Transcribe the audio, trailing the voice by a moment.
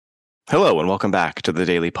Hello, and welcome back to the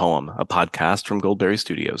Daily Poem, a podcast from Goldberry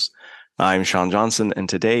Studios. I'm Sean Johnson, and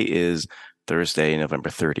today is Thursday, November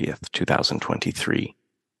 30th, 2023.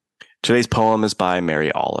 Today's poem is by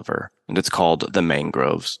Mary Oliver, and it's called The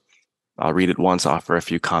Mangroves. I'll read it once, offer a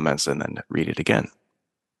few comments, and then read it again.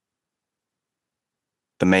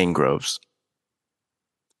 The Mangroves.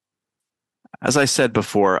 As I said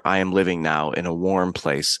before, I am living now in a warm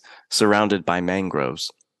place, surrounded by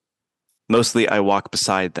mangroves. Mostly I walk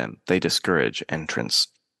beside them, they discourage entrance.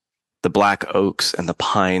 The black oaks and the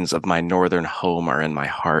pines of my northern home are in my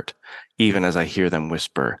heart, even as I hear them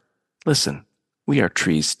whisper, "Listen, we are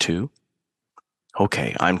trees too."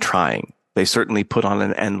 Okay, I'm trying. They certainly put on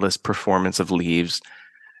an endless performance of leaves.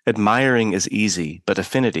 Admiring is easy, but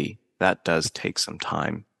affinity, that does take some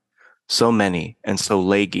time. So many and so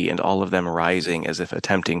leggy, and all of them rising as if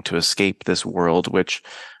attempting to escape this world, which,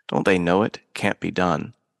 don't they know it, can't be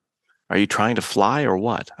done. Are you trying to fly or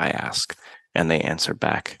what? I ask, and they answer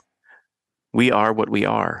back. We are what we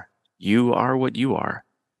are. You are what you are.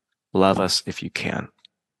 Love us if you can.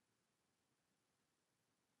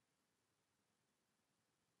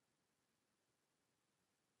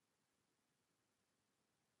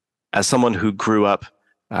 As someone who grew up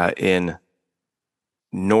in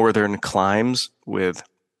northern climes with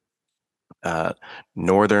uh,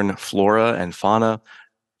 northern flora and fauna,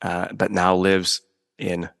 but now lives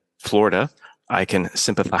in Florida, I can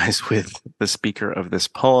sympathize with the speaker of this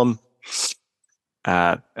poem,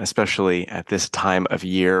 especially at this time of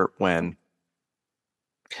year when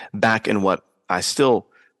back in what I still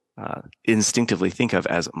instinctively think of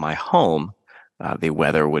as my home, the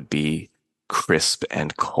weather would be crisp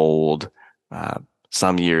and cold,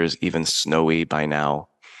 some years even snowy by now.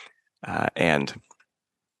 And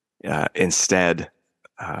instead,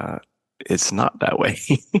 it's not that way.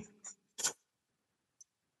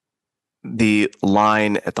 The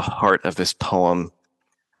line at the heart of this poem,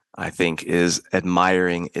 I think, is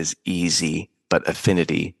admiring is easy, but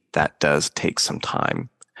affinity, that does take some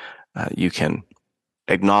time. You can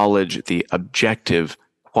acknowledge the objective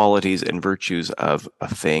qualities and virtues of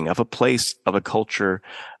a thing, of a place, of a culture.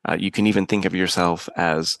 You can even think of yourself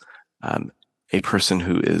as a person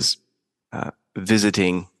who is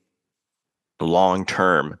visiting long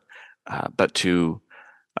term, but to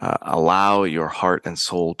allow your heart and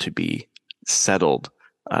soul to be settled,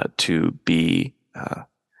 to be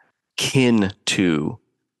kin to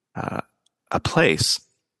a place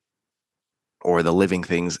or the living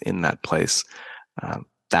things in that place.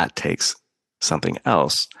 That takes something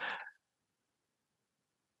else.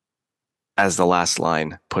 As the last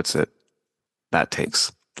line puts it, that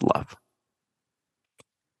takes love.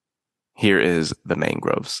 Here is the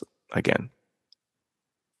mangroves again.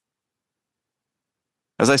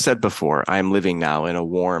 As I said before, I am living now in a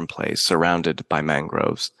warm place surrounded by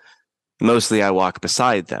mangroves. Mostly I walk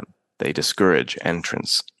beside them. They discourage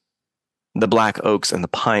entrance. The black oaks and the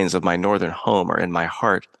pines of my northern home are in my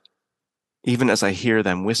heart, even as I hear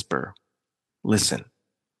them whisper, "Listen,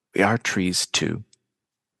 we are trees too."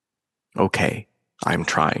 Okay, I'm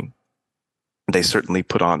trying. They certainly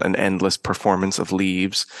put on an endless performance of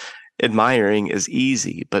leaves. Admiring is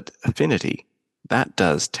easy, but affinity, that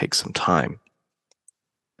does take some time.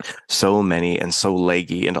 So many and so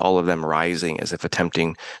leggy, and all of them rising as if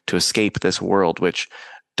attempting to escape this world, which,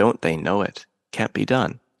 don't they know it, can't be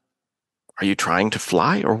done. Are you trying to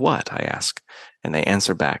fly or what? I ask, and they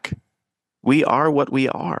answer back. We are what we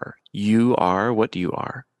are. You are what you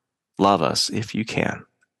are. Love us if you can.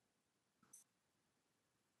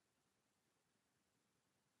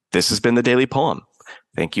 This has been the Daily Poem.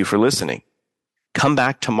 Thank you for listening. Come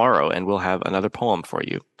back tomorrow and we'll have another poem for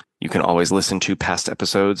you. You can always listen to past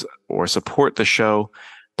episodes or support the show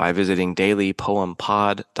by visiting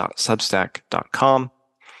dailypoempod.substack.com.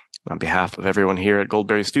 On behalf of everyone here at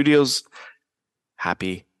Goldberry Studios,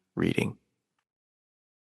 happy reading.